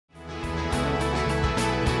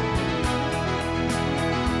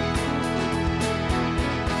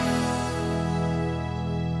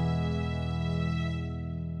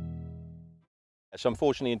Yes,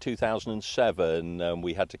 unfortunately in 2007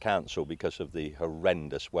 we had to cancel because of the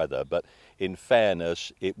horrendous weather, but in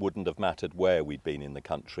fairness it wouldn't have mattered where we'd been in the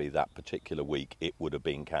country that particular week, it would have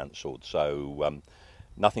been cancelled. So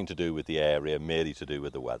nothing to do with the area, merely to do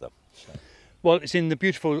with the weather. So. Well, it's in the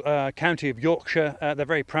beautiful county of Yorkshire. They're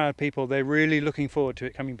very proud people. They're really looking forward to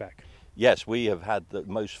it coming back. Yes, we have had the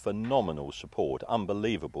most phenomenal support,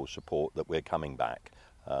 unbelievable support that we're coming back.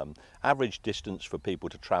 Average distance for people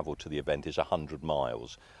to travel to the event is 100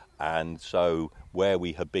 miles, and so where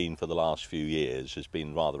we have been for the last few years has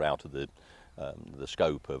been rather out of the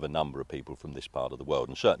scope of a number of people from this part of the world,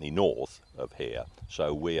 and certainly north of here.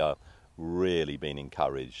 So we are really being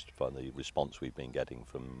encouraged by the response we've been getting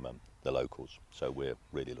from the locals, so we're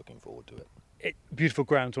really looking forward to it. Beautiful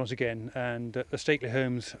grounds once again, and the stately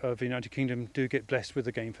homes of the United Kingdom do get blessed with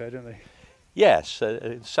the Game Fair, don't they? Yes,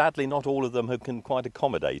 sadly not all of them can quite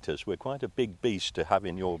accommodate us. We're quite a big beast to have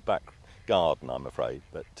in your back garden, I'm afraid,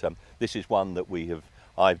 but this is one that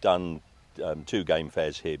I've done 2 game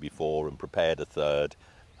fairs here before and prepared a third,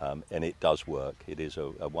 and it does work. It is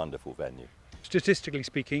a wonderful venue. Statistically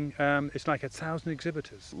speaking, it's like 1,000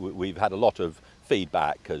 exhibitors. We've had a lot of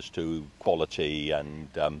feedback as to quality, and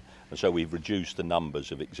so we've reduced the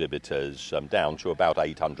numbers of exhibitors down to about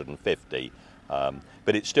 850.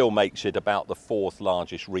 But it still makes it about the 4th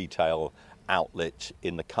largest retail outlet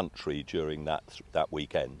in the country during that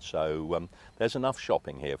weekend. So there's enough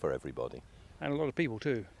shopping here for everybody. And a lot of people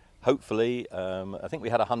too. Hopefully, I think we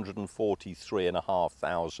had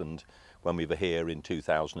 143,500 when we were here in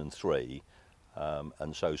 2003.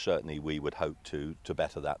 And so certainly we would hope to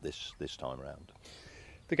better that this time around.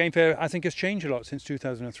 The Game Fair, I think, has changed a lot since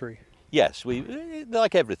 2003. Yes,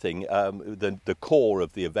 like everything, the core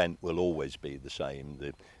of the event will always be the same.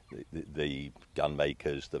 The gun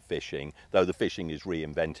makers, the fishing, though the fishing is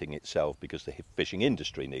reinventing itself because the fishing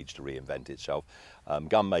industry needs to reinvent itself.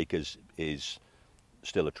 Gun makers is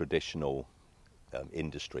still a traditional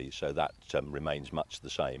industry, so that remains much the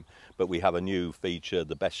same. But we have a new feature,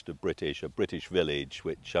 the Best of British, a British village,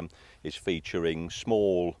 which is featuring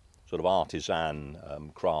small sort of artisan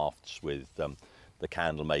crafts with the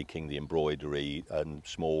candle making, the embroidery, and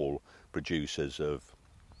small producers of,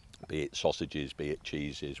 be it sausages, be it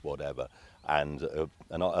cheeses, whatever, and a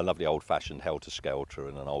lovely old-fashioned helter-skelter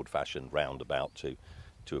and an old-fashioned roundabout to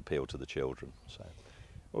appeal to the children. So.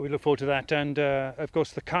 Well, we look forward to that, and of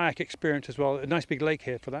course the kayak experience as well. A nice big lake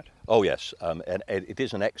here for that. Oh yes, and it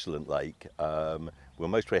is an excellent lake. We'll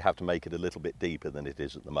most probably have to make it a little bit deeper than it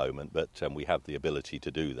is at the moment, but we have the ability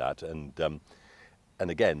to do that. And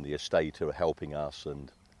again, the estate are helping us,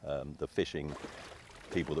 and the fishing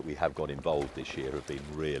people that we have got involved this year have been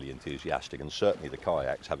really enthusiastic, and certainly the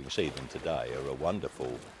kayaks, having seen them today, are a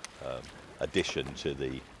wonderful addition to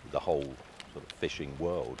the whole sort of fishing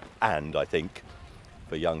world. And I think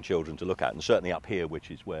for young children to look at, and certainly up here, which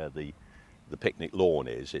is where the picnic lawn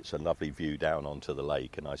is, it's a lovely view down onto the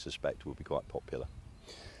lake, and I suspect will be quite popular.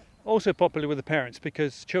 Also popular with the parents,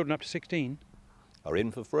 because children up to 16 are in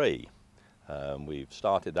for free. We've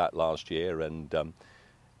started that last year, and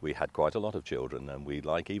we had quite a lot of children, and we'd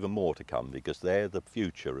like even more to come because they're the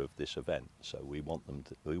future of this event. So we want them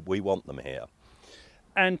here.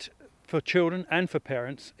 And for children and for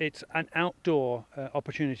parents, it's an outdoor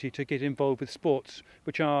opportunity to get involved with sports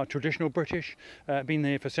which are traditional British, been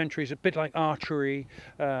there for centuries, a bit like archery,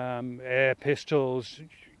 air pistols,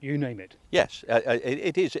 you name it. Yes,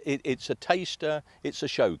 it is. It's a taster, it's a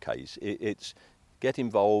showcase. It's get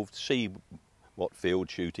involved, see what field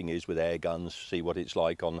shooting is with air guns, see what it's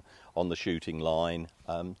like on the shooting line.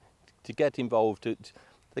 To get involved,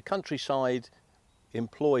 the countryside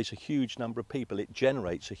employs a huge number of people. It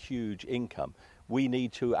generates a huge income. We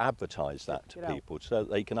need to advertise that to people so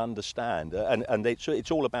that they can understand. And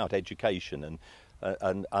it's all about education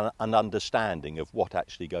and an understanding of what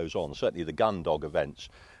actually goes on. Certainly the gun dog events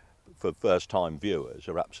for first-time viewers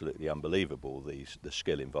are absolutely unbelievable, the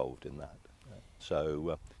skill involved in that.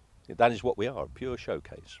 So that is what we are, a pure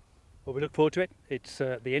showcase. Well, we look forward to it. It's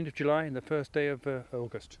the end of July and the first day of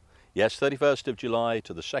August. Yes, 31st of July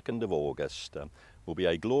to the 2nd of August. Will be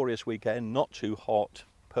a glorious weekend, not too hot,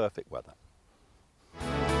 perfect weather.